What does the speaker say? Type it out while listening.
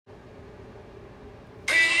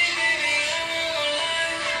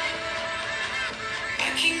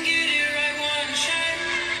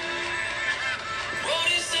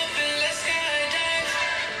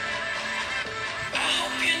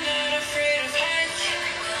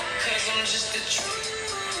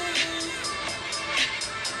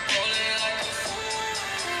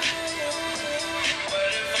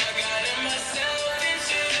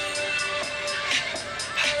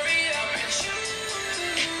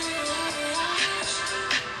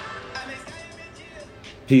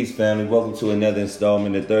Peace, family. Welcome to another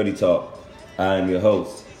installment of 30 Talk. I am your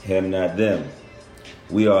host, Him Not Them.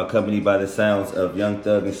 We are accompanied by the sounds of Young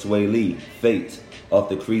Thug and Sway Lee, Fate, off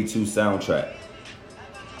the Creed 2 soundtrack.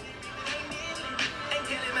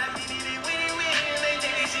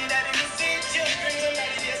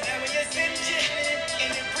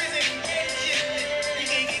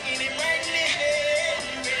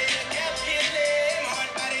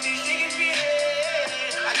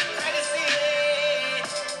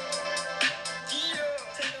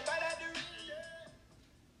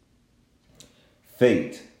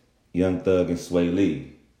 Fate, Young Thug and Sway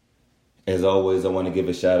Lee. As always, I want to give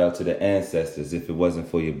a shout out to the ancestors. If it wasn't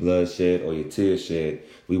for your bloodshed or your tears shed,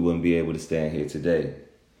 we wouldn't be able to stand here today.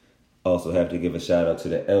 Also have to give a shout out to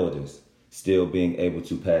the elders, still being able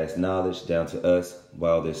to pass knowledge down to us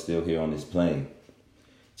while they're still here on this plane.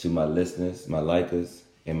 To my listeners, my likers,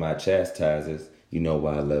 and my chastisers, you know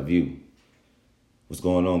why I love you. What's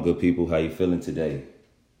going on, good people? How you feeling today?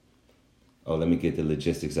 Oh, let me get the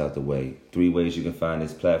logistics out the way. 3 ways you can find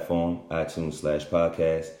this platform: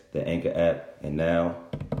 iTunes/podcast, the Anchor app, and now,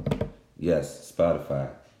 yes, Spotify.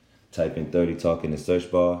 Type in 30 Talk in the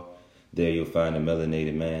search bar. There you'll find a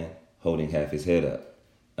melanated man holding half his head up.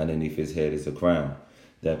 Underneath his head is a crown.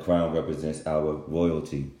 That crown represents our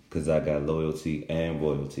royalty, because I got loyalty and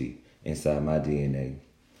royalty inside my DNA.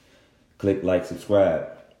 Click like, subscribe.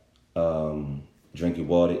 Drink your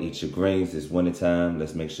water, eat your greens. It's wintertime.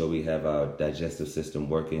 Let's make sure we have our digestive system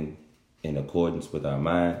working in accordance with our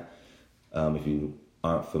mind. If you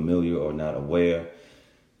aren't familiar or not aware,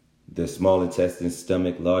 the small intestines,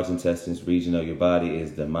 stomach, large intestines region of your body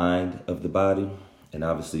is the mind of the body. And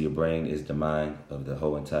obviously your brain is the mind of the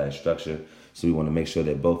whole entire structure. So we want to make sure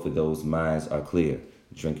that both of those minds are clear.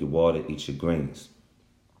 Drink your water, eat your greens.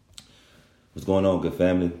 What's going on, good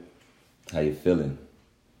family? How you feeling?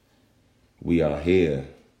 We are here.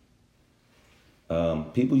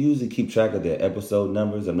 People usually keep track of their episode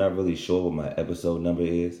numbers. I'm not really sure what my episode number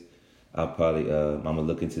is. I'm gonna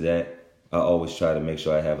look into that. I always try to make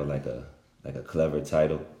sure I have a clever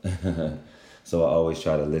title. So I always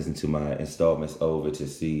try to listen to my installments over to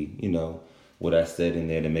see, what I said in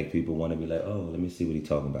there to make people want to be like, oh, let me see what he's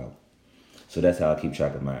talking about. So that's how I keep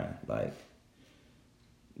track of mine. Like,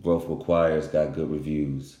 Growth Requires got good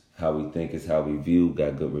reviews. How We Think Is How We View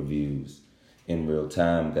got good reviews. In Real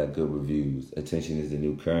Time got good reviews. Attention Is the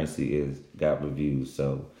New Currency got reviews.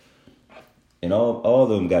 So, and all of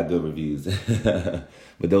them got good reviews. But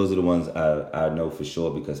those are the ones I know for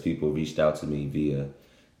sure because people reached out to me via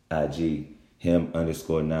IG,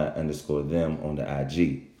 him_not_them on the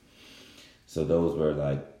IG. So those were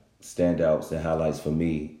like standouts and highlights for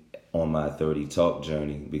me on my 30 Talk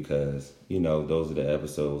journey because, those are the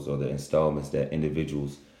episodes or the installments that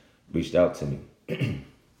individuals reached out to me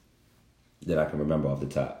that I can remember off the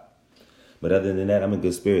top. But other than that, I'm in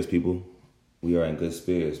good spirits, people. We are in good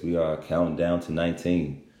spirits. We are counting down to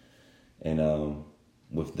 19. And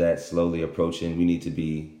with that slowly approaching, we need to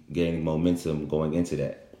be gaining momentum going into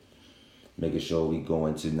that. Making sure we go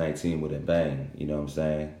into 19 with a bang, you know what I'm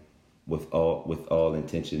saying? With all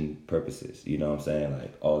intention purposes, you know what I'm saying?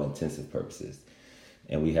 Like all intensive purposes.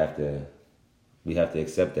 And we have to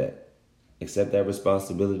accept that. Accept that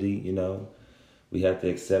responsibility, We have to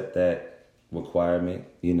accept that requirement,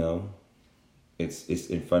 It's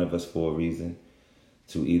in front of us for a reason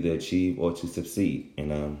to either achieve or to succeed.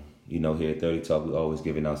 And, here at 30 Talk, we're always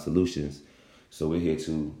giving out solutions. So we're here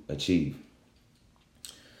to achieve.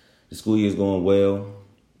 The school year is going well.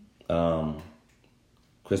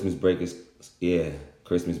 Christmas break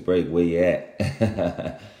Christmas break, where you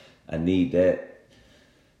at? I need that,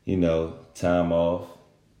 time off,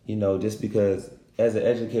 just because as an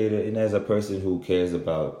educator and as a person who cares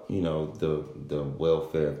about, the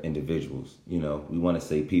welfare of individuals, we want to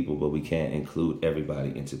say people, but we can't include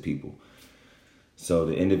everybody into people. So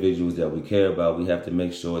the individuals that we care about, we have to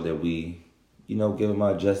make sure that we, give them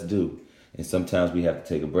our just due. And sometimes we have to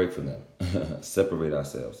take a break from them, separate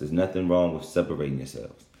ourselves. There's nothing wrong with separating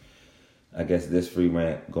yourselves. I guess this free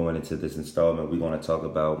rant going into this installment, we're going to talk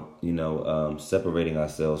about, separating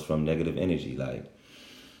ourselves from negative energy. Like,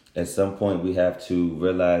 at some point, we have to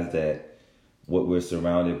realize that what we're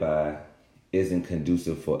surrounded by isn't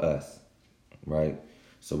conducive for us, right?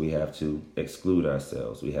 So we have to exclude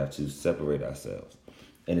ourselves. We have to separate ourselves.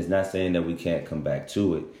 And it's not saying that we can't come back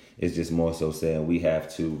to it. It's just more so saying we have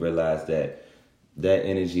to realize that that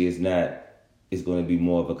energy is going to be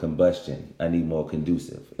more of a combustion. I need more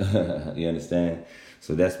conducive. You understand?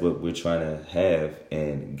 So that's what we're trying to have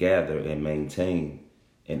and gather and maintain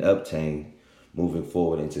and obtain moving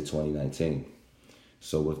forward into 2019.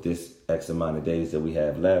 So with this X amount of days that we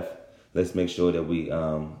have left, let's make sure that we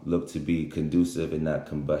look to be conducive and not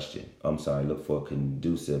combustion. Look for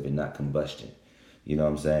conducive and not combustion. You know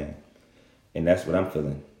what I'm saying? And that's what I'm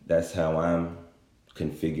feeling. That's how I'm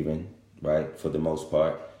configuring, right? For the most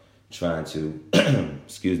part, trying to,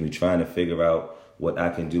 trying to figure out what I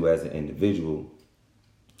can do as an individual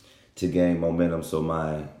to gain momentum so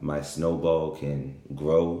my snowball can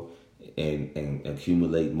grow and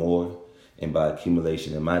accumulate more. And by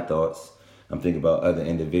accumulation in my thoughts, I'm thinking about other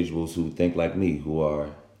individuals who think like me, who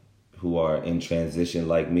are in transition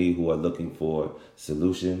like me, who are looking for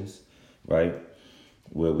solutions, right?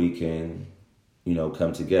 Where we can,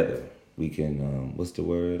 come together. We can, what's the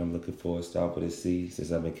word I'm looking for? Start with a C,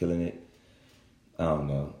 since I've been killing it. I don't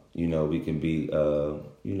know. We can be,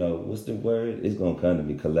 what's the word? It's going to come to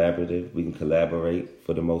me. Collaborative. We can collaborate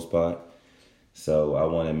for the most part. So I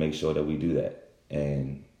want to make sure that we do that.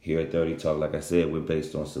 And here at 30 Talk, like I said, we're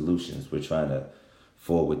based on solutions. We're trying to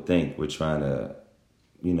forward think. We're trying to,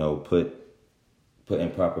 put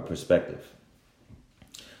in proper perspective.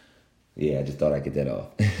 Yeah, I just thought I'd get that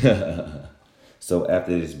off. So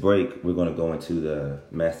after this break, we're going to go into the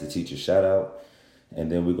Master Teacher shout out,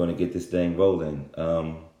 and then we're going to get this thing rolling.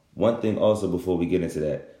 One thing also before we get into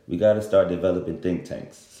that, we got to start developing think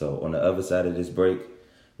tanks. So on the other side of this break,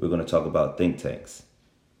 we're going to talk about think tanks.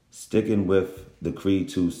 Sticking with the Creed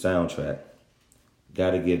 2 soundtrack,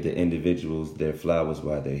 got to give the individuals their flowers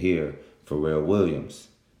while they're here. Pharrell Williams,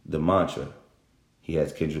 The Mantra. He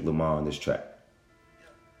has Kendrick Lamar on this track.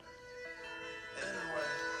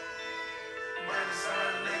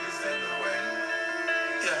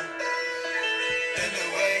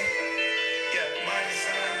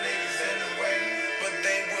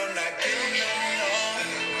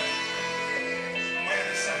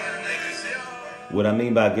 What I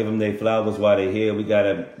mean by give them their flowers while they're here, we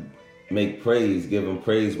gotta make praise, give them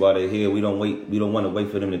praise while they're here. We don't want to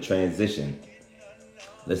wait for them to transition.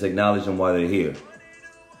 Let's acknowledge them while they're here.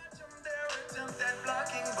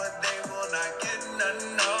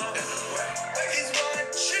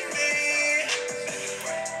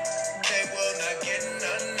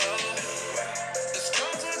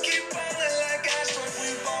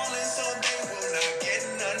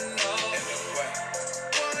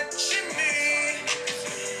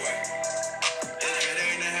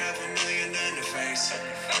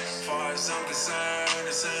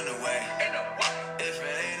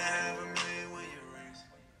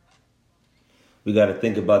 We got to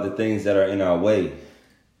think about the things that are in our way,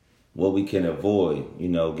 what we can avoid,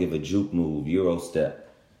 give a juke move, Euro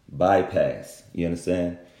step, bypass, you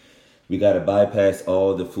understand? We got to bypass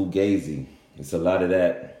all the fugazi. It's a lot of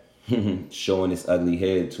that showing its ugly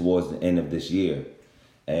head towards the end of this year.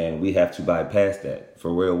 And we have to bypass that.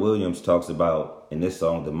 Pharrell Williams talks about, in this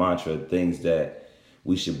song, The Mantra, things that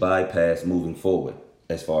we should bypass moving forward,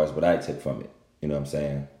 as far as what I took from it. You know what I'm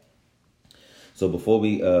saying? So before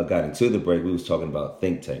we got into the break, we was talking about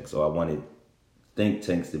think tanks. So I wanted think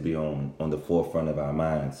tanks to be on the forefront of our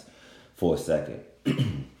minds for a second.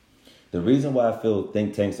 The reason why I feel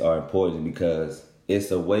think tanks are important is because it's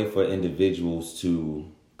a way for individuals to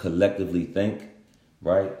collectively think,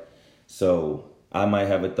 right? So I might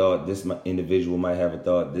have a thought, this individual might have a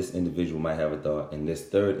thought, this individual might have a thought, and this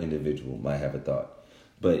third individual might have a thought.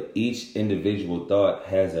 But each individual thought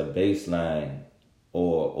has a baseline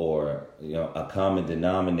or a common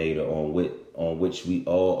denominator on which we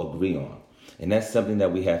all agree on. And that's something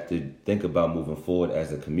that we have to think about moving forward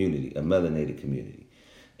as a community, a melanated community.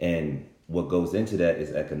 And what goes into that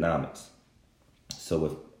is economics. So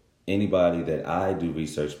if anybody that I do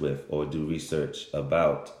research with or do research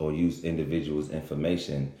about or use individuals'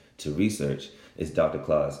 information to research is Dr.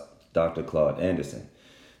 Claude Anderson.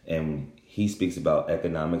 And he speaks about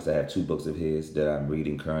economics. I have 2 books of his that I'm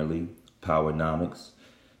reading currently. Powernomics.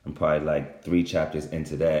 I'm probably like 3 chapters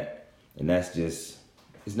into that. And that's just,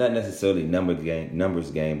 it's not necessarily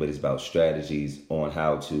numbers game, but it's about strategies on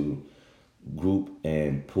how to group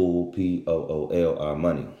and pool, POOL, our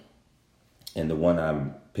money. And the one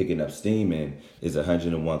I'm picking up steam in is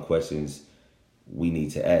 101 questions we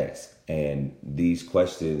need to ask. And these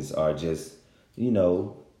questions are just,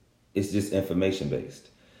 it's just information based.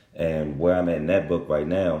 And where I'm at in that book right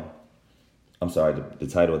now, the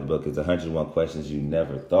title of the book is 101 Questions You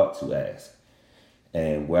Never Thought to Ask.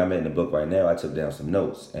 And where I'm at in the book right now, I took down some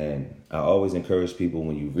notes. And I always encourage people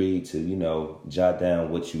when you read to, jot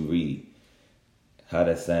down what you read. How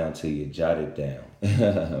that sound to you, jot it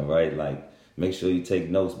down, right? Like, make sure you take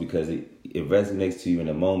notes because it resonates to you in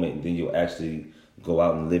a moment. And then you'll actually go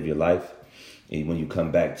out and live your life. And when you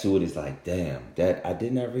come back to it, it's like, damn, I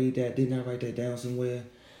did not read that. Didn't I write that down somewhere?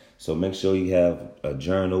 So make sure you have a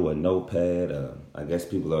journal, a notepad. I guess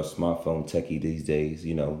people are smartphone techie these days.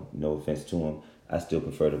 No offense to them. I still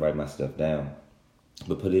prefer to write my stuff down.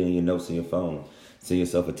 But put it in your notes in your phone. Send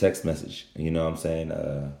yourself a text message. You know what I'm saying?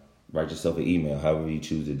 Write yourself an email, however you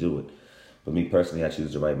choose to do it. But me personally, I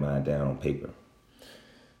choose to write mine down on paper.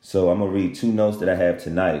 So I'm going to read 2 notes that I have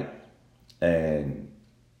tonight. And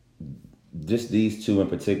just these 2 in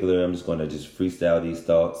particular, I'm just going to just freestyle these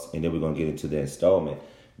thoughts. And then we're going to get into the installment.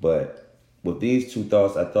 But with these 2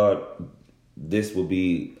 thoughts, I thought this would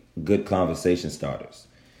be good conversation starters.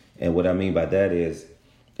 And what I mean by that is,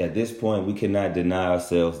 at this point, we cannot deny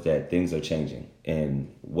ourselves that things are changing.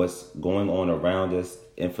 And what's going on around us,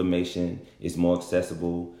 information is more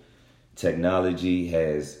accessible. Technology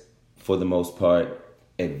has, for the most part,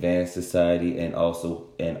 advanced society and also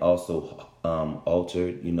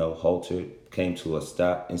halted, came to a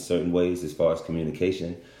stop in certain ways as far as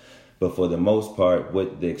communication. But for the most part,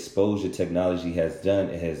 what the exposure technology has done,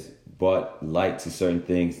 it has brought light to certain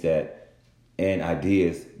things and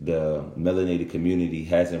ideas the melanated community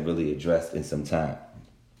hasn't really addressed in some time.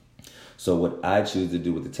 So what I choose to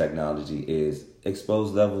do with the technology is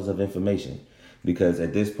expose levels of information. Because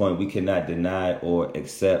at this point, we cannot deny or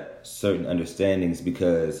accept certain understandings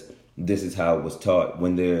because this is how it was taught.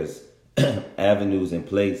 When there's avenues in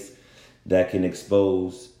place that can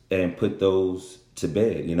expose and put those to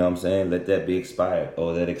bed, you know what I'm saying? Let that be expired,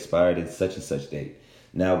 or that expired in such and such date.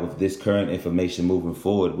 Now, with this current information moving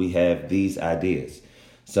forward, we have these ideas.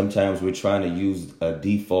 Sometimes we're trying to use a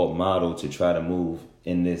default model to try to move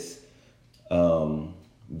in this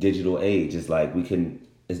digital age. It's like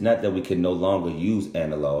it's not that we can no longer use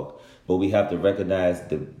analog, but we have to recognize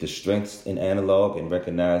the strengths in analog and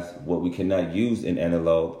recognize what we cannot use in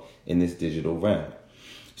analog in this digital realm.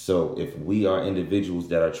 So if we are individuals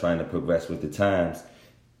that are trying to progress with the times,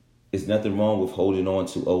 it's nothing wrong with holding on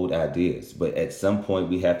to old ideas. But at some point,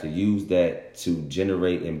 we have to use that to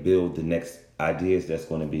generate and build the next ideas that's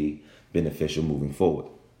going to be beneficial moving forward.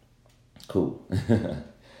 Cool.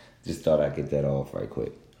 Just thought I'd get that off right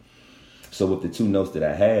quick. So with the 2 notes that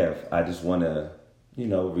I have, I just want to,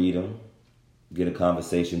 read them, get a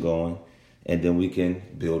conversation going, and then we can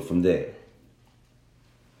build from there.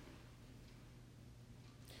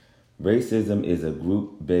 Racism is a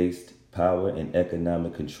group-based power and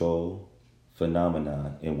economic control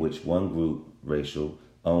phenomenon in which one group, racial,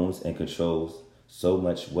 owns and controls so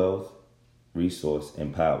much wealth, resource,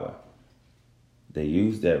 and power. They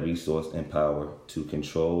use that resource and power to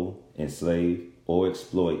control, enslave, or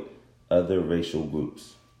exploit other racial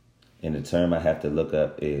groups. And the term I have to look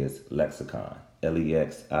up is lexicon,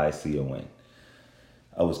 Lexicon.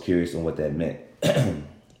 I was curious on what that meant.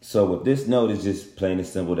 So with this note, it's just plain and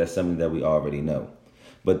simple. That's something that we already know.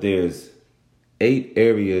 But there's 8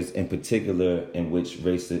 areas in particular in which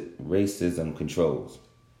racism controls.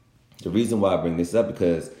 The reason why I bring this up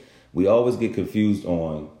because we always get confused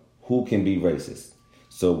on who can be racist.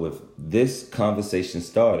 So with this conversation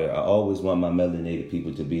starter, I always want my melanated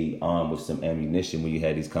people to be armed with some ammunition when you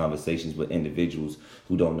have these conversations with individuals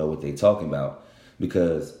who don't know what they're talking about.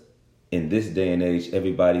 Because in this day and age,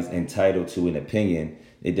 everybody's entitled to an opinion.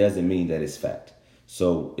 It doesn't mean that it's fact.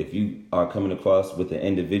 So if you are coming across with an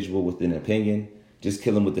individual with an opinion, just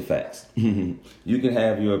kill them with the facts. You can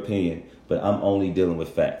have your opinion, but I'm only dealing with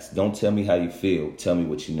facts. Don't tell me how you feel. Tell me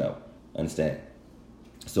what you know. Understand?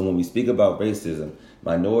 So when we speak about racism,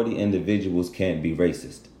 minority individuals can't be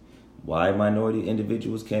racist. Why minority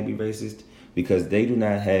individuals can't be racist? Because they do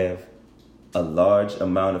not have a large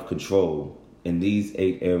amount of control in these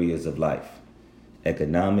 8 areas of life: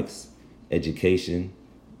 economics, education,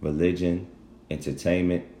 religion,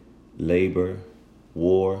 entertainment, labor,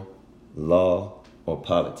 war, law, or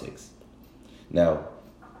politics. Now,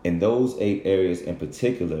 in those 8 areas in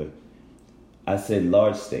particular, I said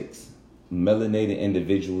large stakes. Melanated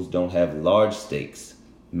individuals don't have large stakes.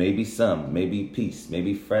 Maybe some, maybe piece,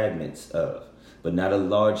 maybe fragments of, but not a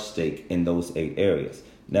large stake in those 8 areas.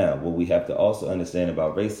 Now, what we have to also understand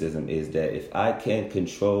about racism is that if I can't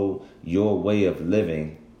control your way of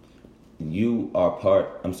living,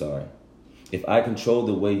 if I control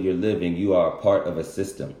the way you're living, you are a part of a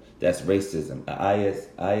system. That's racism.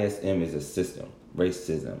 ISM is a system.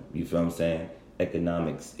 Racism. You feel what I'm saying?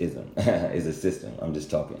 Economics-ism is a system. I'm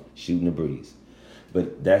just talking, shooting the breeze.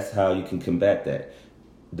 But that's how you can combat that.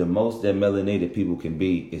 The most that melanated people can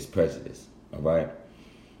be is prejudice. All right?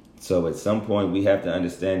 So at some point, we have to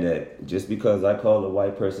understand that just because I call a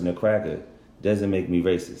white person a cracker doesn't make me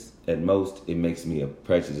racist. At most, it makes me a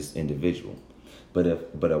prejudiced individual. But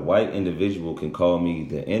a white individual can call me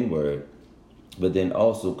the N-word, But then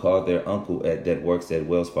also call their uncle that works at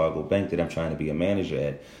Wells Fargo Bank that I'm trying to be a manager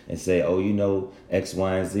at and say, oh, you know, X,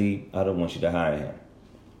 Y, and Z, I don't want you to hire him.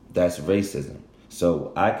 That's racism.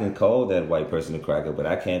 So I can call that white person a cracker, but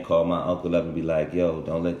I can't call my uncle up and be like, yo,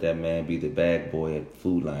 don't let that man be the bag boy at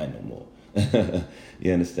Food Line no more.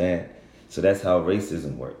 You understand? So that's how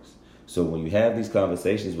racism works. So when you have these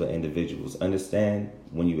conversations with individuals, understand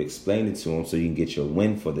when you explain it to them so you can get your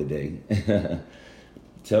win for the day.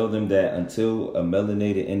 Tell them that until the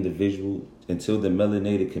melanated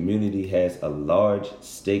community has a large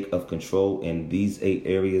stake of control in these 8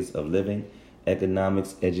 areas of living,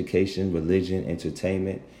 economics, education, religion,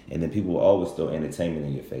 entertainment, and then people will always throw entertainment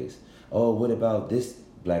in your face. Oh, what about this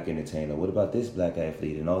black entertainer? What about this black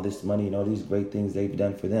athlete and all this money and all these great things they've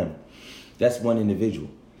done for them? That's one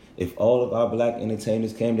individual. If all of our black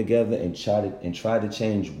entertainers came together and tried to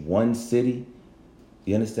change one city,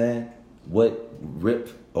 you understand? What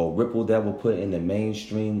ripple that will put in the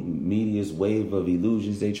mainstream media's wave of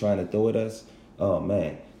illusions they trying to throw at us, oh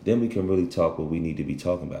man, then we can really talk what we need to be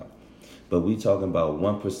talking about. But we talking about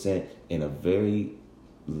 1% in a very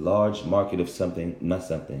large market of something, not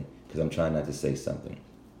something, because I'm trying not to say something,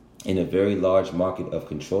 in a very large market of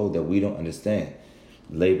control that we don't understand.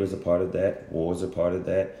 Labor's a part of that, wars are part of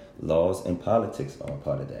that, laws and politics are a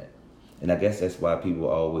part of that. And I guess that's why people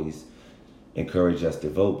always encourage us to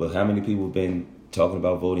vote. But how many people have been talking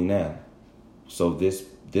about voting now? So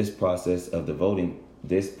this process of the voting,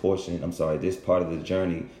 this part of the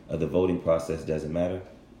journey of the voting process doesn't matter.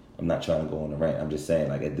 I'm not trying to go on a rant. I'm just saying,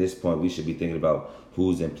 like, at this point, we should be thinking about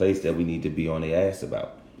who's in place that we need to be on their ass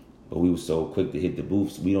about. But we were so quick to hit the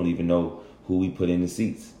booths, we don't even know who we put in the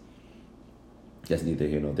seats. That's neither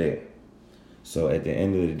here nor there. So at the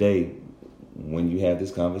end of the day, when you have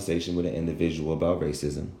this conversation with an individual about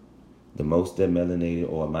racism, the most that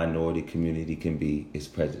melanated or minority community can be is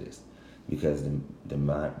prejudice, because the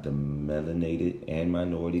melanated and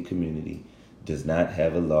minority community does not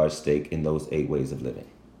have a large stake in those 8 ways of living.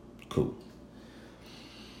 Cool.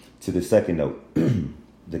 To the second note,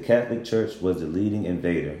 the Catholic Church was the leading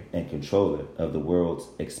invader and controller of the world's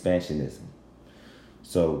expansionism.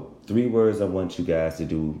 So 3 words I want you guys to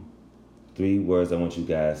do, 3 words I want you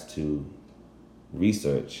guys to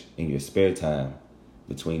research in your spare time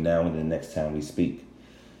between now and the next time we speak.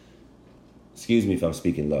 Excuse me if I'm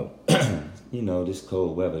speaking low. You know, this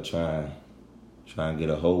cold weather try and get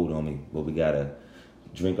a hold on me, but we gotta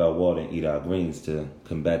drink our water and eat our greens to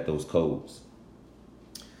combat those colds.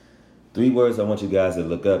 3 words I want you guys to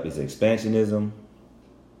look up is expansionism,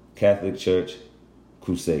 Catholic Church,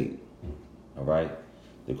 crusade. All right?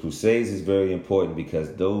 The crusades is very important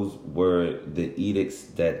because those were the edicts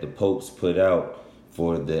that the popes put out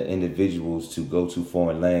for the individuals to go to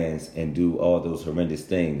foreign lands and do all those horrendous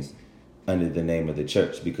things under the name of the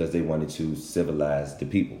church because they wanted to civilize the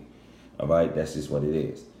people. All right? That's just what it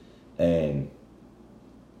is. And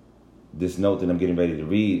this note that I'm getting ready to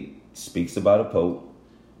read speaks about a pope,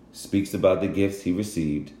 speaks about the gifts he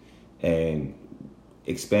received, and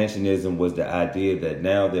expansionism was the idea that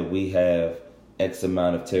now that we have X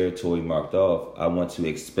amount of territory marked off, I want to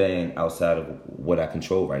expand outside of what I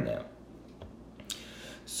control right now.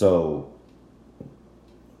 So,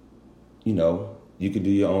 you know, you can do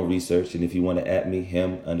your own research, and if you want to at me,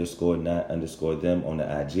 him_not_them on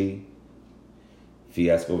the IG,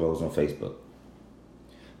 Fiasco Rose on Facebook.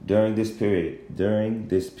 During this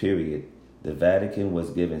period, the Vatican was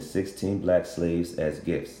given 16 black slaves as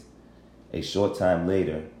gifts. A short time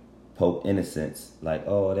later, Pope Innocent, like,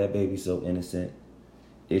 oh, that baby's so innocent,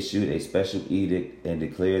 issued a special edict and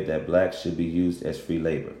declared that blacks should be used as free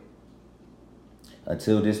labor.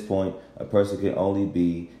 Until this point, a person can only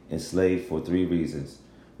be enslaved for 3 reasons: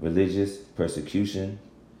 religious persecution,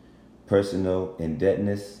 personal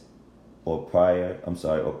indebtedness, or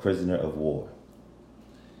prisoner of war.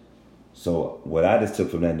 So what I just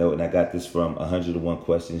took from that note, and I got this from 101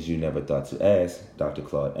 Questions You Never Thought to Ask, Dr.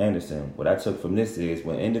 Claude Anderson. What I took from this is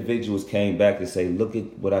when individuals came back to say, look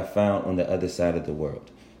at what I found on the other side of the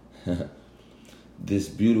world. This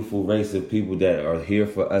beautiful race of people that are here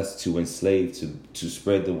for us to enslave, to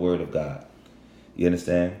spread the word of God. You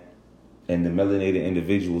understand? And the melanated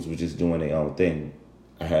individuals were just doing their own thing.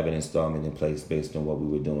 I have an installment in place based on what we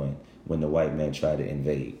were doing when the white man tried to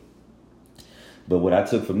invade. But what I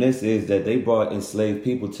took from this is that they brought enslaved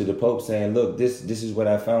people to the Pope saying, look, this is what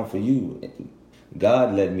I found for you.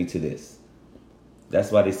 God led me to this.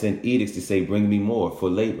 That's why they sent edicts to say, bring me more for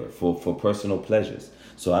labor, for personal pleasures.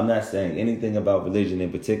 So I'm not saying anything about religion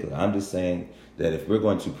in particular. I'm just saying that if we're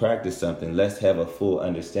going to practice something, let's have a full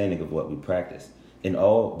understanding of what we practice. in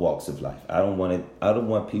all walks of life. I don't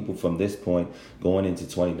want people from this point going into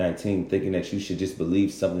 2019 thinking that you should just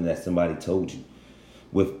believe something that somebody told you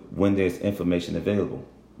when there's information available.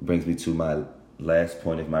 Brings me to my last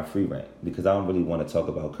point of my free rant, because I don't really want to talk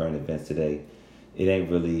about current events today. It ain't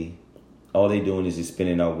really, all they doing is just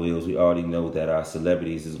spinning our wheels. We already know that our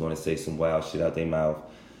celebrities is going to say some wild shit out their mouth.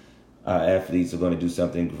 Our athletes are going to do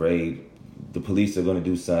something great. The police are going to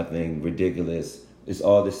do something ridiculous. It's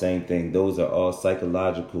all the same thing. Those are all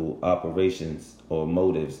psychological operations or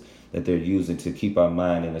motives that they're using to keep our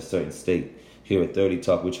mind in a certain state. Here at 30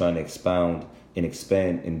 Talk, we're trying to expound and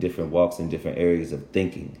expand in different walks and different areas of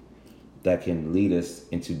thinking that can lead us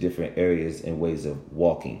into different areas and ways of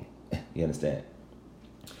walking. You understand?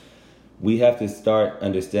 We have to start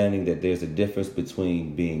understanding that there's a difference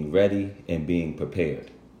between being ready and being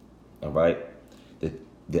prepared. All right?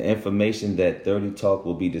 The information that 30 Talk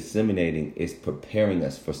will be disseminating is preparing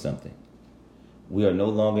us for something. We are no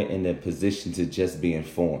longer in a position to just be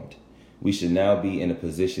informed. We should now be in a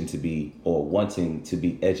position to be, or wanting to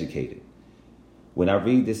be, educated. When I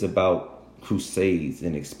read this about crusades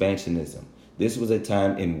and expansionism, this was a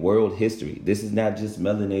time in world history. This is not just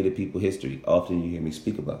melanated people history. Often you hear me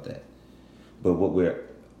speak about that. But what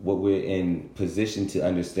we're in position to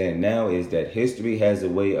understand now is that history has a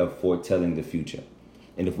way of foretelling the future.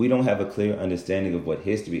 And if we don't have a clear understanding of what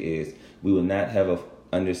history is, we will not have an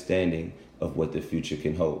understanding of what the future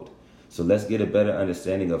can hold. So let's get a better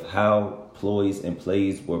understanding of how ploys and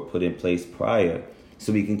plays were put in place prior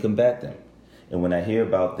so we can combat them. And when I hear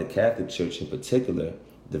about the Catholic Church in particular,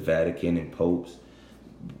 the Vatican and popes,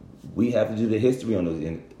 we have to do the history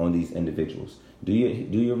on these individuals. Do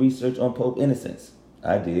your research on Pope Innocence.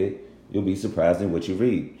 I did. You'll be surprised in what you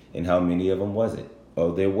read. And how many of them was it?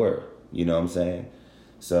 Oh, there were. You know what I'm saying?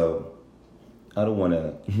 So I don't want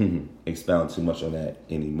to expound too much on that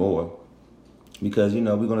anymore, because, we're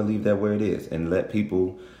going to leave that where it is and let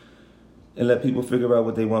people figure out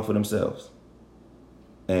what they want for themselves.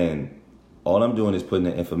 And all I'm doing is putting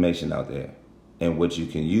the information out there. And what you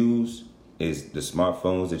can use is the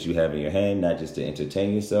smartphones that you have in your hand, not just to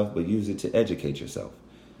entertain yourself, but use it to educate yourself.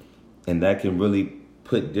 And that can really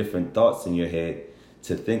put different thoughts in your head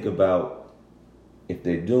to think about, if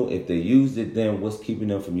they used it then, what's keeping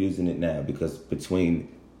them from using it now? Because between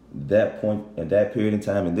that point and that period of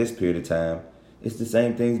time and this period of time, it's the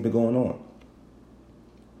same thing's been going on.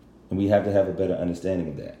 And we have to have a better understanding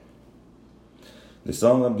of that. The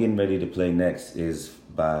song I'm getting ready to play next is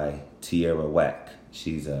by Tierra Whack.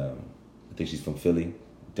 I think she's from Philly,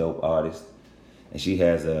 dope artist. And she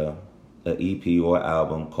has a EP or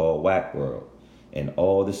album called Whack World. And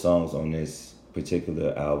all the songs on this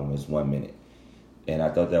particular album is 1 minute. And I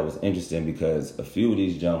thought that was interesting because a few of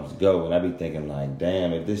these jumps go, and I be thinking like,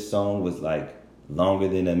 damn, if this song was like longer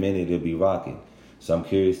than a minute, it'd be rocking. So I'm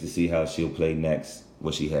curious to see how she'll play next,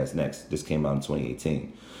 what she has next. This came out in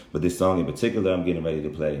 2018. But this song in particular I'm getting ready to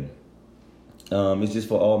play, it's just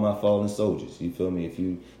for all my fallen soldiers. You feel me?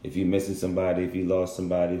 If you're missing somebody, if you lost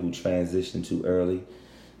somebody who transitioned too early,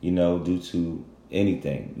 due to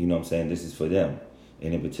anything, you know what I'm saying? This is for them.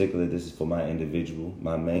 And in particular, this is for my individual,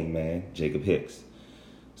 my main man, Jacob Hicks.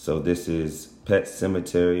 So this is Pet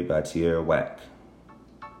Cemetery by Tierra Whack.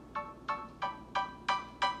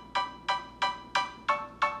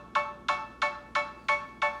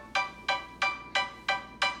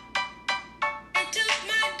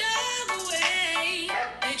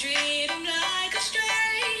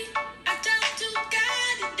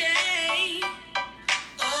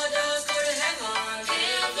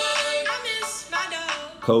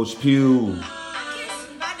 Coach Pugh.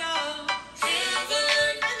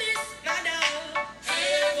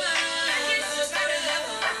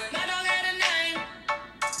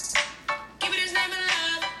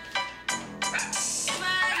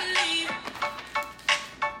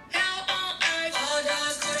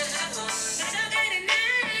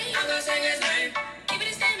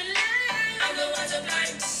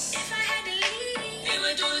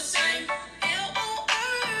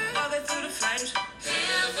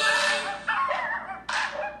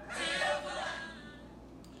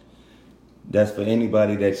 That's for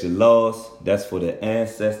anybody that you lost. That's for the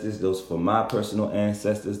ancestors. Those for my personal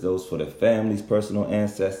ancestors. Those for the family's personal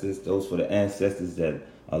ancestors. Those for the ancestors that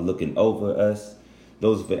are looking over us.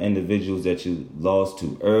 Those for individuals that you lost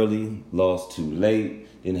too early, lost too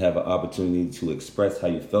late, didn't have an opportunity to express how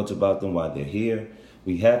you felt about them while they're here.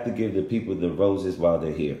 We have to give the people the roses while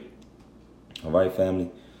they're here. All right,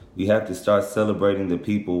 family? We have to start celebrating the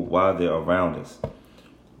people while they're around us.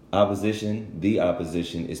 The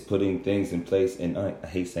opposition is putting things in place, and I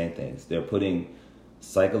hate saying things. They're putting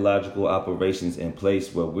psychological operations in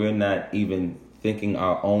place where we're not even thinking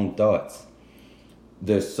our own thoughts.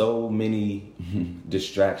 There's so many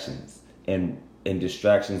distractions and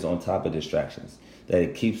distractions on top of distractions that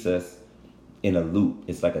it keeps us in a loop.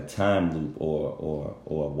 It's like a time loop or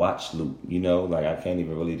a watch loop, you know? Like, I can't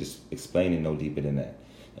even really just explain it no deeper than that.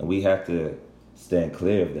 And we have to stand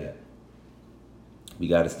clear of that. We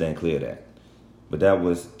got to stand clear of that. But that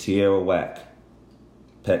was Tierra Whack,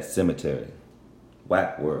 Pet Cemetery.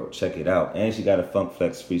 Whack World, check it out. And she got a Funk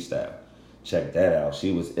Flex freestyle. Check that out.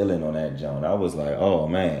 She was illin' on that joint. I was like, oh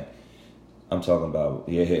man. I'm talking about,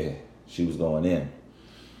 yeah, she was going in.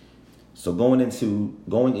 So going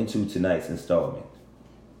into tonight's installment,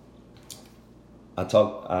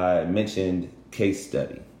 I mentioned case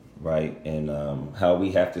study, right? And how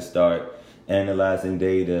we have to start analyzing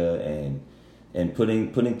data and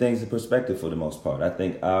putting things in perspective for the most part. I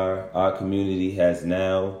think our community has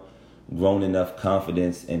now grown enough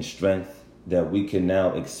confidence and strength that we can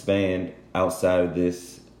now expand outside of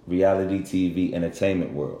this reality TV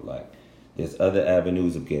entertainment world. Like, there's other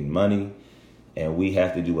avenues of getting money, and we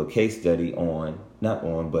have to do a case study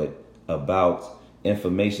but about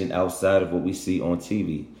information outside of what we see on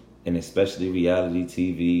TV, and especially reality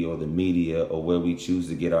TV or the media or where we choose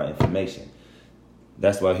to get our information.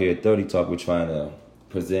 That's why here at 30 Talk, we're trying to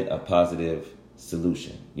present a positive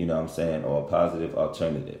solution, you know what I'm saying, or a positive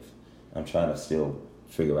alternative. I'm trying to still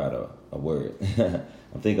figure out a word.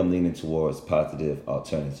 I think I'm leaning towards positive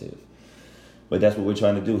alternative. But that's what we're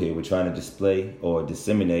trying to do here. We're trying to display or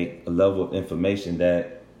disseminate a level of information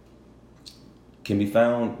that can be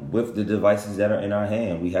found with the devices that are in our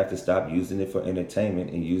hand. We have to stop using it for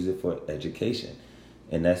entertainment and use it for education.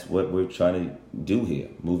 And that's what we're trying to do here,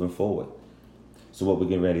 moving forward. So what we're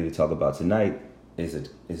getting ready to talk about tonight is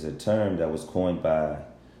a term that was coined by,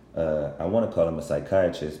 I want to call him a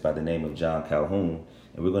psychiatrist by the name of John Calhoun.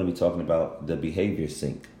 And we're going to be talking about the behavior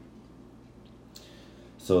sink.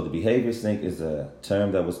 So the behavior sink is a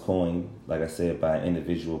term that was coined, like I said, by an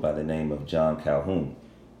individual by the name of John Calhoun.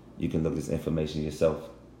 You can look this information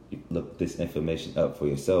up for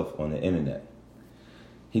yourself on the internet.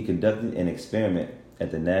 He conducted an experiment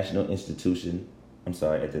at the National Institute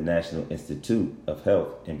of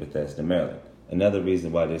Health in Bethesda, Maryland. Another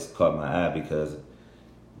reason why this caught my eye, because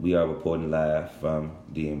we are reporting live from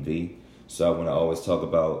DMV. So I want to always talk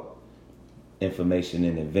about information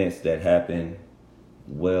and events that happen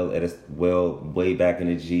way back in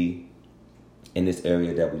the G in this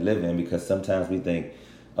area that we live in, because sometimes we think,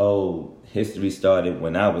 oh, history started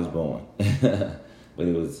when I was born. But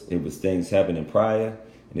it was things happening prior, and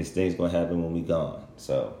there's things going to happen when we gone.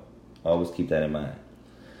 So always keep that in mind.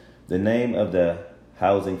 The name of the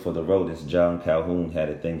housing for the rodents, John Calhoun had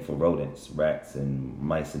a thing for rodents, rats and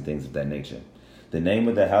mice and things of that nature. The name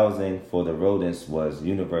of the housing for the rodents was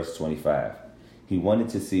Universe 25. He wanted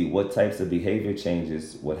to see what types of behavior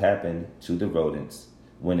changes would happen to the rodents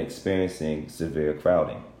when experiencing severe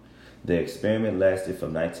crowding. The experiment lasted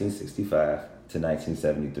from 1965 to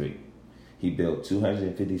 1973. He built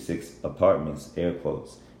 256 apartments, air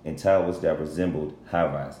quotes, in towers that resembled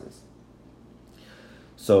high-rises.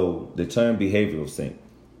 So the term behavioral sink,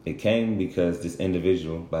 it came because this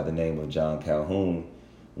individual by the name of John Calhoun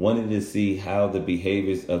wanted to see how the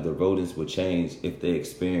behaviors of the rodents would change if they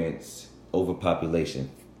experienced overpopulation.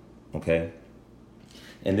 Okay?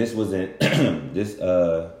 And this wasn't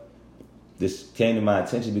this came to my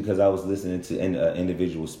attention because I was listening to an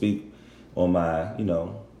individual speak on my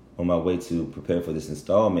way to prepare for this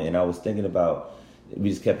installment, and I was thinking about, we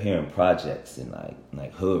just kept hearing projects and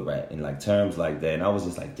like hood rat and like terms like that, and I was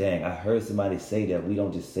just like, dang, I heard somebody say that. We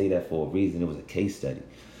don't just say that for a reason. It was a case study.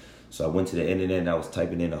 So I went to the internet and I was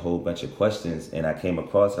typing in a whole bunch of questions, and I came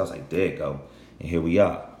across, I was like, there you go, and here we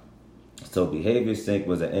are. So behavior sink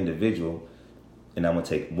was an individual, and I'm going to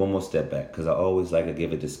take one more step back because I always like to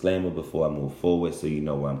give a disclaimer before I move forward so you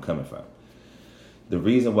know where I'm coming from. The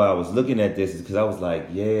reason why I was looking at this is because I was like,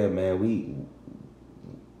 yeah, man,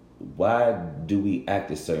 why do we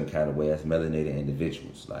act a certain kind of way as melanated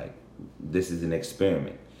individuals? Like, this is an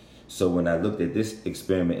experiment. So when I looked at this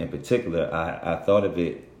experiment in particular, I thought of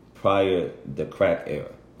it prior the crack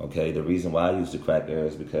era. Okay, the reason why I use the crack era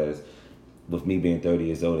is because with me being 30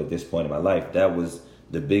 years old at this point in my life, that was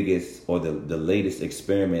the biggest or the latest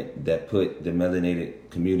experiment that put the melanated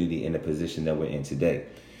community in the position that we're in today.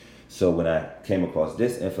 So when I came across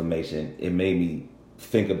this information, it made me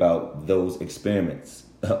think about those experiments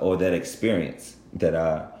or that experience that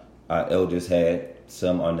our elders had.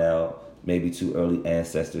 Some are now maybe too early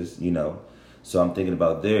ancestors, you know. So I'm thinking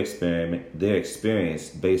about their experience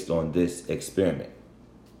based on this experiment.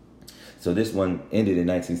 So this one ended in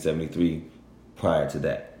 1973 prior to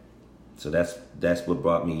that. So that's what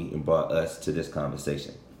brought us to this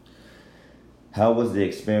conversation. How was the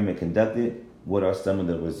experiment conducted? What are some of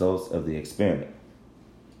the results of the experiment?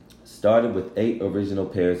 Started with 8 original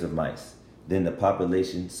pairs of mice. Then the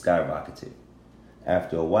population skyrocketed.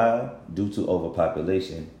 After a while, due to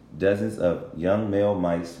overpopulation, dozens of young male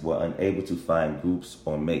mice were unable to find groups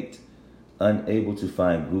or mate. Unable to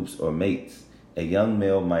find groups or mates, a young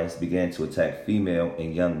male mice began to attack female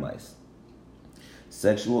and young mice.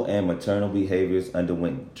 Sexual and maternal behaviors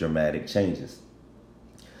underwent dramatic changes.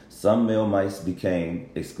 Some male mice became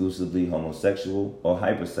exclusively homosexual or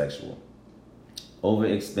hypersexual.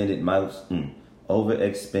 Overexpended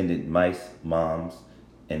mice moms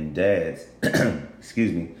and dads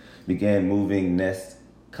began moving nests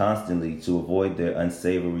constantly to avoid their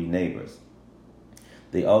unsavory neighbors.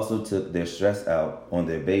 They also took their stress out on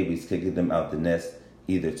their babies, kicking them out the nest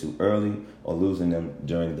either too early or losing them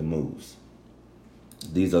during the moves.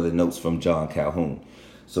 These are the notes from John Calhoun.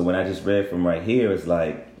 So when I just read from right here, it's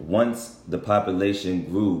like once the population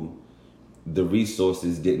grew, the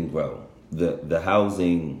resources didn't grow. The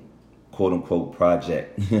housing, quote unquote,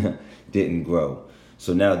 project didn't grow.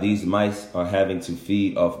 So now these mice are having to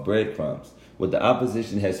feed off breadcrumbs. What the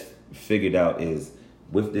opposition has figured out is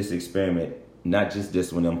with this experiment, not just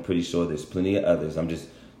this one, I'm pretty sure there's plenty of others. I'm just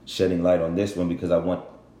shedding light on this one because I want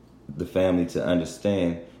the family to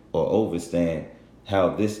understand or overstand how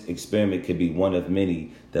this experiment could be one of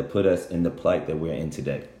many that put us in the plight that we're in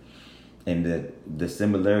today. And the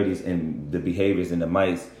similarities in the behaviors in the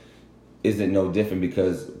mice isn't no different,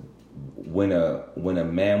 because when a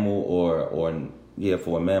mammal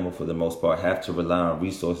for a mammal for the most part have to rely on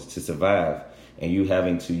resources to survive, and you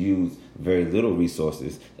having to use very little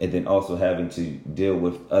resources, and then also having to deal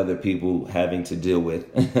with other people having to deal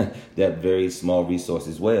with that very small resource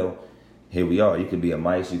as well. Here we are. You can be a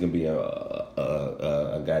mice, you can be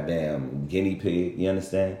a goddamn guinea pig. You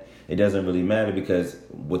understand? It doesn't really matter, because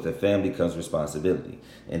with a family comes responsibility.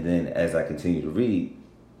 And then as I continue to read,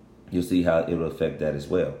 you'll see how it will affect that as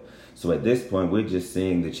well. So at this point, we're just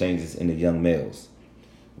seeing the changes in the young males.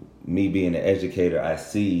 Me being an educator, I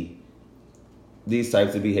see these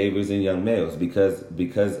types of behaviors in young males because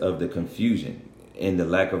of the confusion and the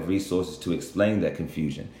lack of resources to explain that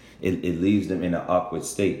confusion. It leaves them in an awkward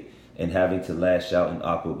state and having to lash out in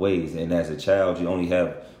awkward ways. And as a child, you only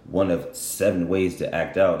have one of 7 ways to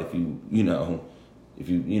act out if you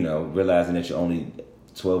realizing that you're only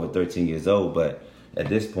 12 or 13 years old. But at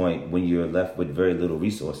this point, when you're left with very little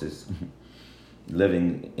resources,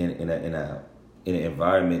 living in an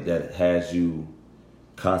environment that has you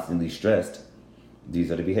constantly stressed, these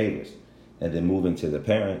are the behaviors. And then moving to the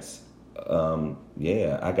parents, I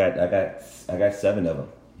got 7 of them.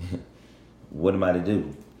 What am I to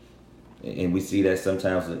do? And we see that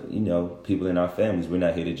sometimes, people in our families, we're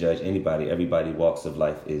not here to judge anybody. Everybody's walks of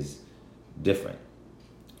life is different.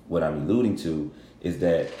 What I'm alluding to is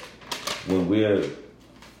that when we're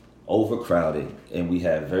overcrowded and we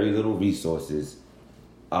have very little resources,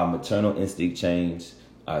 our maternal instinct change,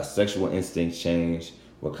 our sexual instincts change.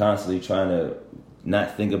 We're constantly trying to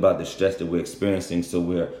not think about the stress that we're experiencing, so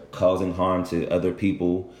we're causing harm to other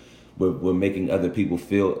people. We're making other people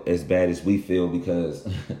feel as bad as we feel because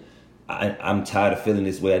I'm tired of feeling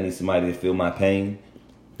this way. I need somebody to feel my pain.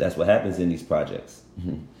 That's what happens in these projects,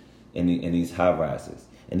 in these high rises.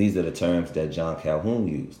 And these are the terms that John Calhoun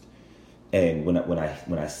used. And when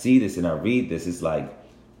I see this and I read this, it's like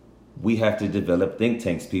we have to develop think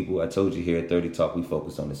tanks, people. I told you here at 30 Talk, we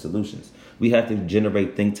focus on the solutions. We have to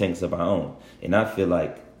generate think tanks of our own. And I feel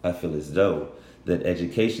as though that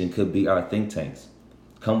education could be our think tanks.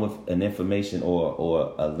 Come with an information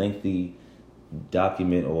or a lengthy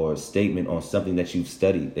document or statement on something that you've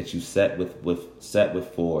studied, that you sat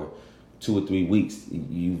with for 2 or 3 weeks.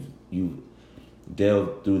 You've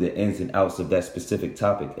delved through the ins and outs of that specific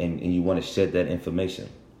topic, and you want to shed that information.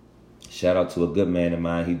 Shout out to a good man of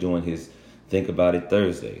mine. He doing his Think About It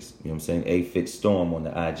Thursdays. You know what I'm saying? A Fit Storm on the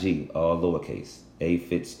IG, all lowercase. A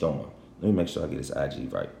Fit Storm. Let me make sure I get his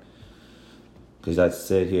IG right. Because I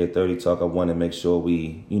said here at 30 Talk, I want to make sure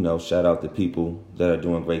we, shout out the people that are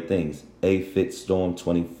doing great things. A Fit Storm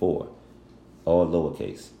 24, all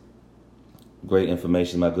lowercase. Great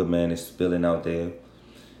information my good man is spilling out there.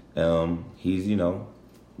 He's,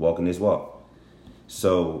 walking his walk.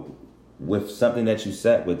 So with something that you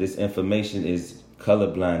sat with, this information is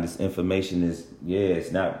colorblind. This information is,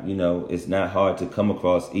 it's not, it's not hard to come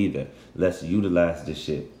across either. Let's utilize this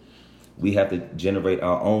shit. We have to generate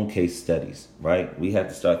our own case studies, right? We have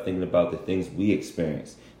to start thinking about the things we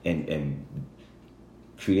experience and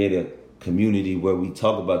create a community where we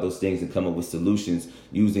talk about those things and come up with solutions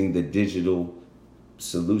using the digital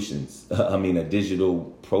solutions. A digital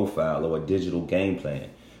profile or a digital game plan.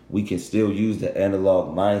 We can still use the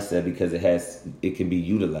analog mindset because it can be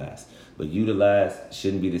utilized. But utilized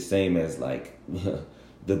shouldn't be the same as like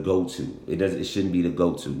the go-to. It shouldn't be the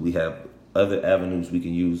go-to. We have other avenues we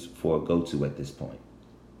can use for a go-to at this point.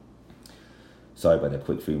 Sorry about that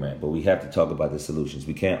quick free rant, but we have to talk about the solutions.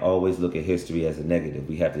 We can't always look at history as a negative.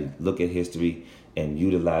 We have to look at history and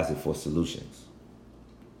utilize it for solutions.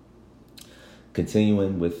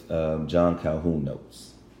 Continuing with John Calhoun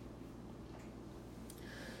notes.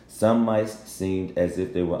 Some mice seemed as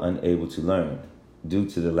if they were unable to learn due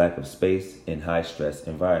to the lack of space in high-stress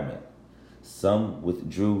environment. Some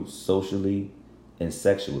withdrew socially and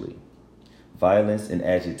sexually. Violence and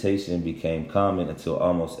agitation became common until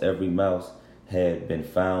almost every mouse had been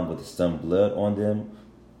found with some blood on them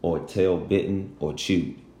or tail bitten or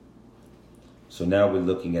chewed. So now we're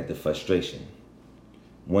looking at the frustration.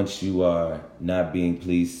 Once you are not being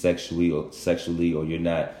pleased sexually or you're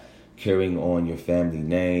not carrying on your family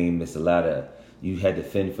name, it's a lot of, you had to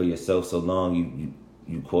fend for yourself so long,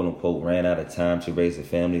 you quote unquote ran out of time to raise a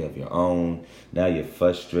family of your own. Now you're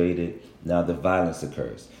frustrated. Now the violence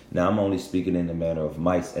occurs. Now I'm only speaking in the manner of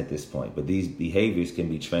mice at this point, but these behaviors can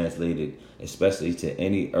be translated especially to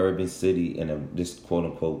any urban city in this quote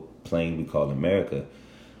unquote plane we call America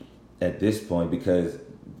at this point, because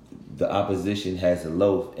the opposition has a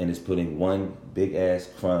loaf and is putting one big ass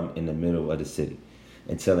crumb in the middle of the city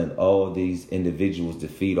and telling all these individuals to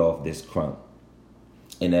feed off this crumb.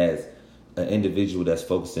 And as an individual that's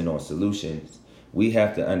focusing on solutions, we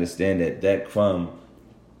have to understand that crumb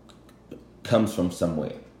comes from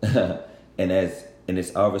somewhere. and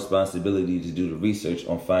it's our responsibility to do the research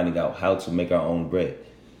on finding out how to make our own bread.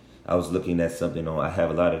 I was looking at something I have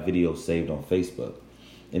a lot of videos saved on Facebook,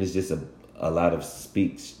 and it's just a lot of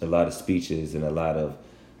speeches and a lot of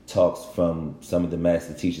talks from some of the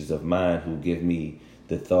master teachers of mine who give me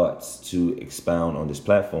the thoughts to expound on this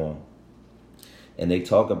platform. And they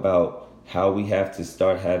talk about how we have to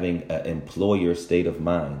start having an employer state of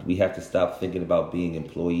mind. We have to stop thinking about being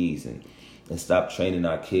employees and stop training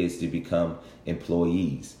our kids to become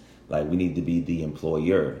employees. Like, we need to be the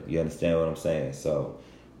employer. You understand what I'm saying? So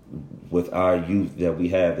with our youth that we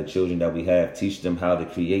have, the children that we have, teach them how to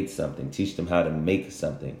create something, teach them how to make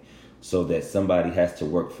something so that somebody has to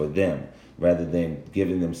work for them rather than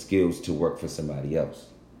giving them skills to work for somebody else.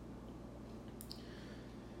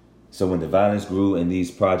 So when the violence grew in these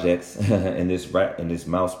projects, in this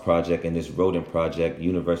mouse project, in this rodent project,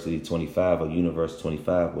 University 25 or Universe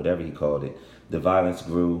 25, whatever he called it, the violence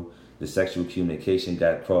grew, the sexual communication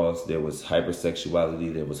got crossed, there was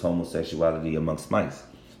hypersexuality, there was homosexuality amongst mice.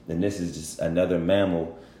 And this is just another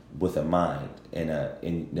mammal with a mind and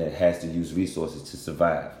that has to use resources to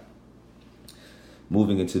survive.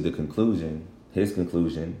 Moving into the conclusion, his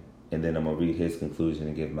conclusion, and then I'm going to read his conclusion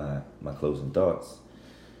and give my closing thoughts.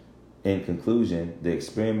 In conclusion, the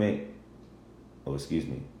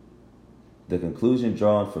conclusion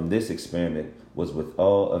drawn from this experiment was, with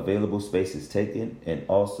all available spaces taken and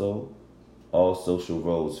also all social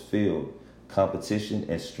roles filled, competition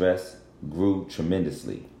and stress grew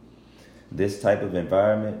tremendously. This type of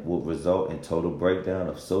environment will result in total breakdown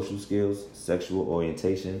of social skills, sexual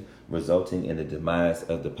orientation, resulting in the demise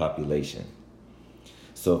of the population.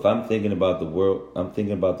 So if I'm thinking about the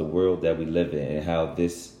world that we live in and how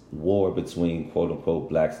this war between quote unquote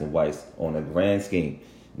blacks and whites on a grand scheme,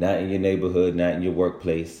 not in your neighborhood, not in your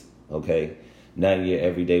workplace, okay, not in your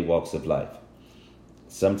everyday walks of life.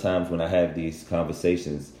 Sometimes when I have these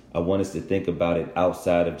conversations, I want us to think about it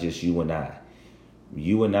outside of just you and I.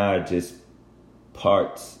 You and I are just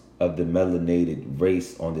parts of the melanated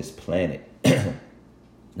race on this planet,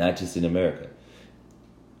 not just in America.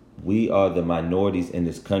 We are the minorities in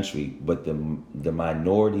this country, but the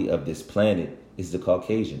minority of this planet is the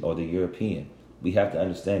Caucasian or the European. We have to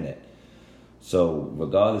understand that. So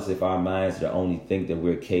regardless if our minds that only think that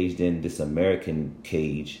we're caged in this American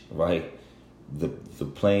cage, right? The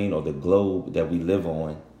plane or the globe that we live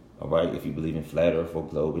on, all right? If you believe in flat earth or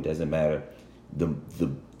globe, it doesn't matter.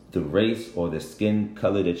 The race or the skin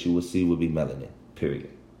color that you will see will be melanin, period.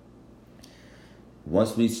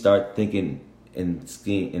 Once we start thinking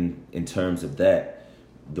in terms of that,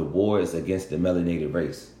 the war is against the melanated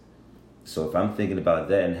race. So if I'm thinking about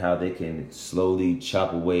that and how they can slowly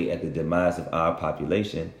chop away at the demise of our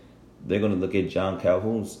population, they're going to look at John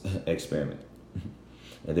Calhoun's experiment.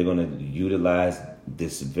 And they're going to utilize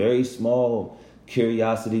this very small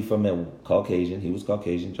curiosity from a Caucasian. He was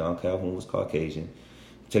Caucasian. John Calhoun was Caucasian.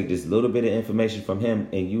 Take this little bit of information from him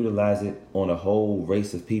and utilize it on a whole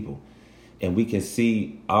race of people. And we can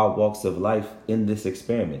see our walks of life in this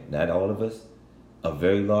experiment. Not all of us, a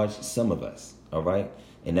very large sum of us, all right?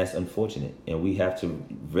 And that's unfortunate. And we have to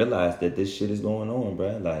realize that this shit is going on,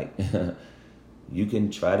 bruh. Like, you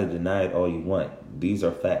can try to deny it all you want. These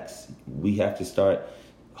are facts. We have to start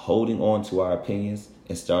holding on to our opinions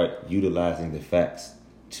and start utilizing the facts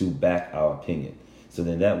to back our opinion. So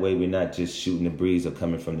then that way we're not just shooting the breeze or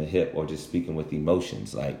coming from the hip or just speaking with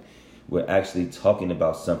emotions. Like, we're actually talking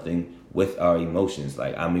about something with our emotions.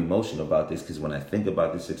 Like, I'm emotional about this because when I think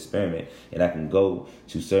about this experiment and I can go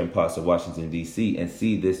to certain parts of Washington, D.C. and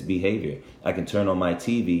see this behavior. I can turn on my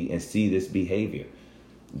TV and see this behavior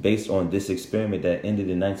based on this experiment that ended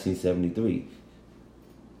in 1973.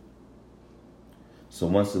 So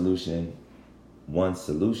one solution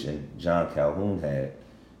John Calhoun had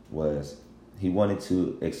was he wanted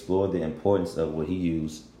to explore the importance of what he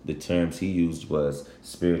used. The terms he used was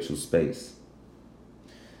spiritual space.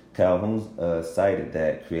 Calhoun cited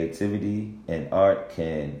that creativity and art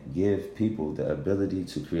can give people the ability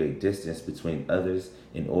to create distance between others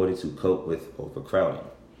in order to cope with overcrowding.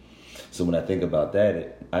 So when I think about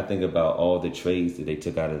that, I think about all the trades that they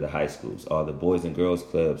took out of the high schools, all the boys and girls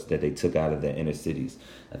clubs that they took out of the inner cities.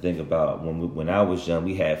 I think about when I was young,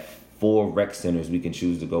 we had 4 rec centers we can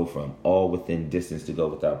choose to go from, all within distance to go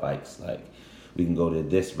with our bikes. Like, we can go to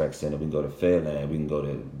this rec center, we can go to Fairland, we can go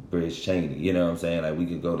to Bridge Cheney, you know what I'm saying? Like, we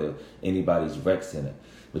could go to anybody's rec center.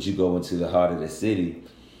 But you go into the heart of the city,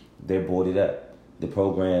 they're boarded up. The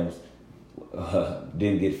programs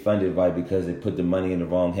didn't get funded right because they put the money in the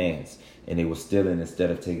wrong hands and they were stealing instead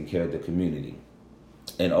of taking care of the community.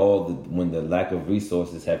 And when the lack of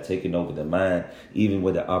resources have taken over the mind, even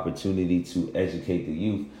with the opportunity to educate the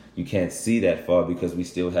youth, you can't see that far because we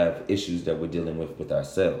still have issues that we're dealing with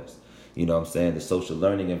ourselves. You know what I'm saying? The social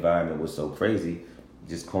learning environment was so crazy.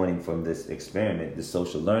 Just coining from this experiment, the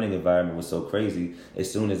social learning environment was so crazy.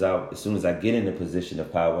 As soon as I get in a position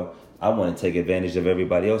of power, I want to take advantage of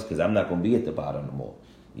everybody else because I'm not going to be at the bottom no more.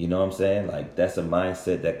 You know what I'm saying? Like, that's a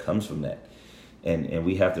mindset that comes from that. And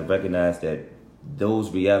we have to recognize that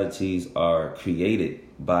those realities are created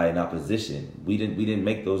by an opposition. We didn't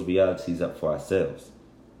make those realities up for ourselves.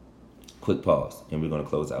 Quick pause, and we're going to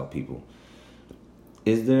close out, people.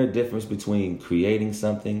 Is there a difference between creating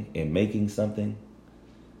something and making something?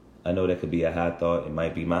 I know that could be a high thought. It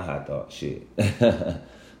might be my high thought. Shit.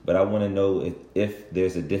 But I want to know if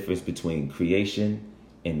there's a difference between creation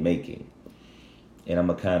and making. And I'm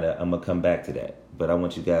gonna come back to that. But I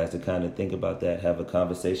want you guys to kind of think about that, have a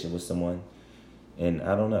conversation with someone. And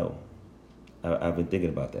I don't know. I've been thinking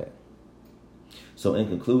about that. So in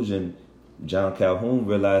conclusion, John Calhoun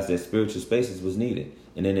realized that spiritual spaces was needed.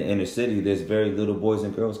 And in the inner city, there's very little boys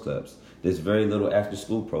and girls clubs. There's very little after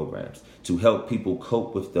school programs to help people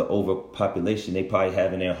cope with the overpopulation they probably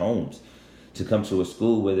have in their homes. To come to a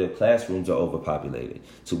school where their classrooms are overpopulated.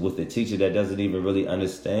 With a teacher that doesn't even really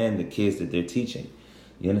understand the kids that they're teaching.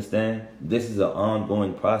 You understand? This is an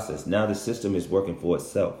ongoing process. Now the system is working for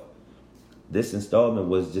itself. This installment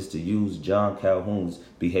was just to use John Calhoun's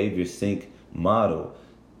behavior sync model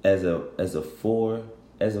as a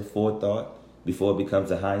forethought before it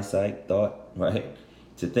becomes a hindsight thought, right?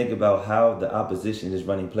 To think about how the opposition is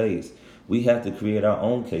running plays. We have to create our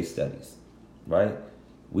own case studies, right?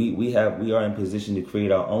 We are in position to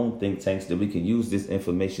create our own think tanks that we can use this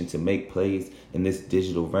information to make plays in this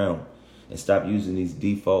digital realm and stop using these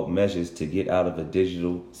default measures to get out of a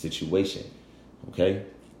digital situation. Okay?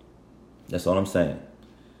 That's all I'm saying.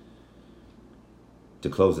 To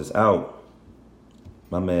close this out,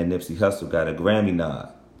 my man Nipsey Hussle got a Grammy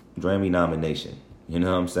nomination. You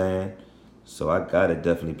know what I'm saying? So I gotta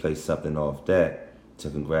definitely play something off that to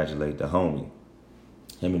congratulate the homie.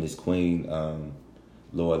 Him and his queen,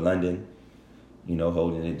 Lord London,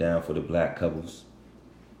 holding it down for the black couples.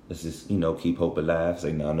 Let's just, keep hope alive.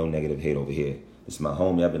 Say, no negative hate over here. This is my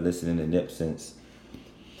homie. I've been listening to Nip since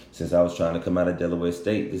I was trying to come out of Delaware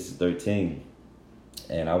State. This is 13.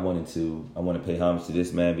 And I want to pay homage to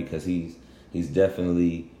this man because he's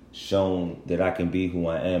definitely shown that I can be who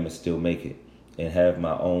I am and still make it and have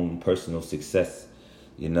my own personal success,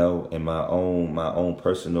 and my own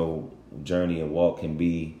personal journey and walk can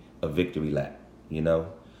be a victory lap.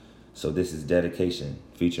 So this is Dedication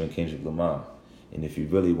featuring Kendrick Lamar. And if you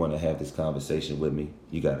really want to have this conversation with me,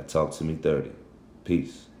 you got to talk to me 30.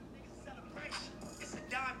 Peace. It's a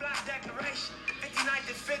dime block declaration. 59th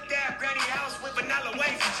and 5th Ave, granny house with vanilla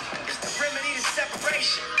wafers. It's the remedy to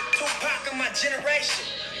separation. Tupac of my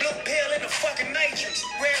generation. Blue pill in the fucking matrix.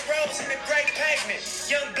 Red rose in the great pavement.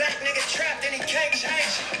 Young black nigga trapped and he can't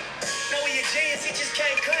change it. Know he a genius, he just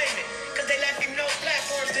can't claim it. Cause they left him no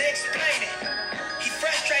platforms to explain it. He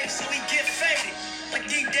frustrated, so he get faded. But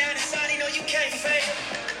deep down inside, he know you can't fade him.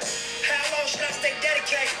 How long should I stay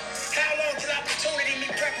dedicated? How long till opportunity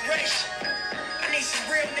meet preparation?